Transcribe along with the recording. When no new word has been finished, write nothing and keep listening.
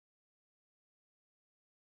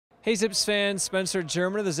Hey Zips fans, Spencer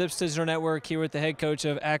German of the Zips Digital Network here with the head coach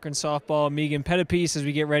of Akron Softball, Megan Pettipiece, as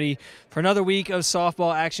we get ready for another week of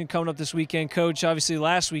softball action coming up this weekend. Coach, obviously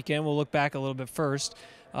last weekend, we'll look back a little bit first.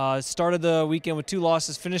 Started the weekend with 2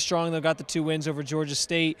 losses, finished strong, though got the 2 wins over Georgia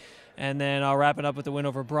State, and then wrapping up with the win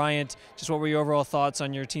over Bryant. Just what were your overall thoughts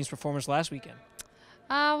on your team's performance last weekend?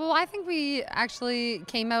 Well, I think we actually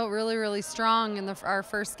came out really strong in our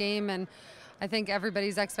first game, and I think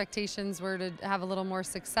everybody's expectations were to have a little more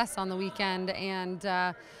success on the weekend. And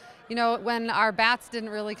you know, when our bats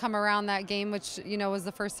didn't really come around that game, which was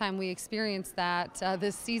the first time we experienced that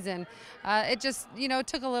this season, it just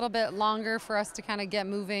took a little bit longer for us to kind of get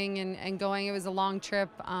moving and going. It was a long trip.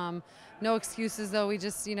 No excuses, though. We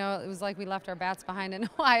just, it was like we left our bats behind in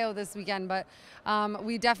Ohio this weekend. But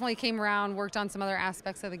we definitely came around, worked on some other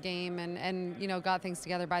aspects of the game, and got things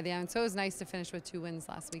together by the end. So it was nice to finish with 2 wins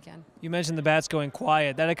last weekend. You mentioned the bats going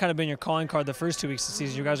quiet. That had kind of been your calling card the first 2 weeks of the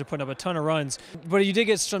season. You guys are putting up a ton of runs. But you did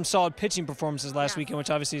get some solid pitching performances last weekend,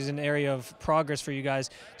 which obviously is an area of progress for you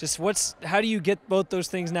guys. Just how do you get both those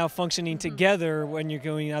things now functioning together when you're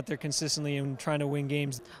going out there consistently and trying to win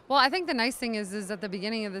games? Well, I think the nice thing is at the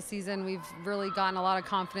beginning of the season, we've really gotten a lot of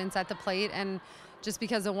confidence at the plate, and just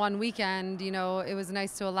because of one weekend, it was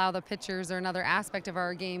nice to allow the pitchers or another aspect of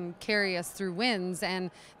our game carry us through wins,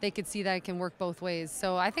 and they could see that it can work both ways.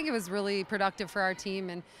 So I think it was really productive for our team,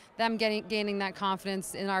 and them gaining that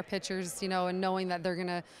confidence in our pitchers, and knowing that they're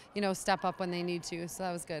going to, step up when they need to. So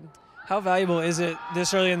that was good. How valuable is it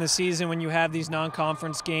this early in the season when you have these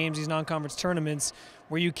non-conference games, these non-conference tournaments,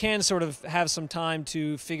 where you can sort of have some time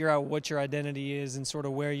to figure out what your identity is and sort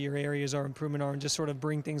of where your areas of improvement are, and just sort of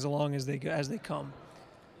bring things along as they come?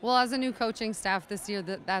 Well, as a new coaching staff this year,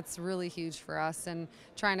 that's really huge for us, and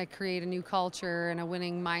trying to create a new culture and a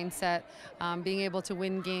winning mindset, being able to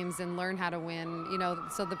win games and learn how to win.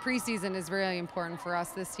 So the preseason is really important for us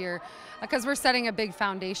this year because we're setting a big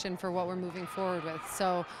foundation for what we're moving forward with.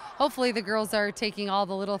 So hopefully the girls are taking all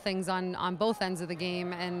the little things on both ends of the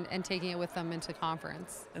game and taking it with them into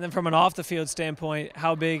conference. And then from an off-the-field standpoint,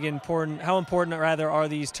 how important are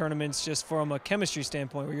these tournaments just from a chemistry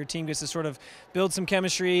standpoint, where your team gets to sort of build some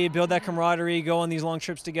chemistry, build that camaraderie, go on these long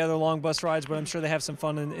trips together, long bus rides, but I'm sure they have some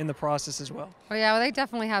fun in the process as well. Oh yeah, well, they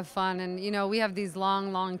definitely have fun, and we have these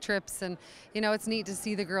long trips, and it's neat to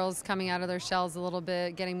see the girls coming out of their shells a little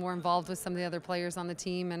bit, getting more involved with some of the other players on the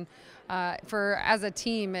team, and as a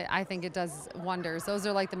team, I think it does wonders. Those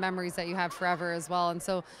are like the memories that you have forever as well, and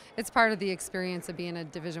so it's part of the experience of being a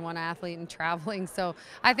Division I athlete and traveling. So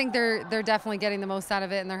I think they're definitely getting the most out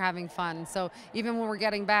of it, and they're having fun. So even when we're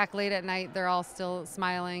getting back late at night, they're all still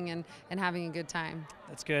smiling and having a good time.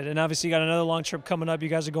 That's good. And obviously you got another long trip coming up. You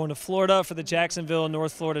guys are going to Florida for the Jacksonville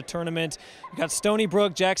North Florida tournament. You got Stony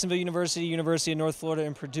Brook, Jacksonville University, University of North Florida,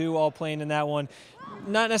 and Purdue all playing in that one.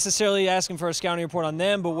 Not necessarily asking for a scouting report on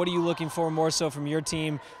them, but what are you looking for more so from your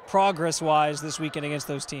team progress-wise this weekend against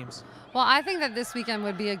those teams? Well, I think that this weekend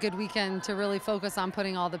would be a good weekend to really focus on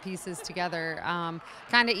putting all the pieces together.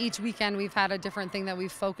 Kind of each weekend we've had a different thing that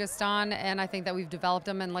we've focused on, and I think that we've developed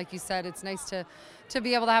them. And like you said, it's nice to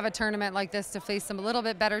be able to have a tournament like this to face some a little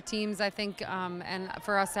bit better teams, I think, and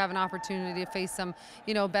for us to have an opportunity to face some,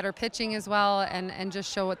 better pitching as well, and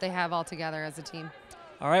just show what they have all together as a team.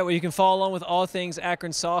 All right, well, you can follow along with all things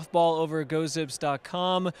Akron softball over at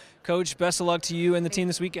GoZips.com. Coach, best of luck to you and the team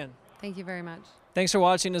this weekend. Thank you very much. Thanks for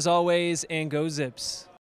watching, as always, and Go Zips.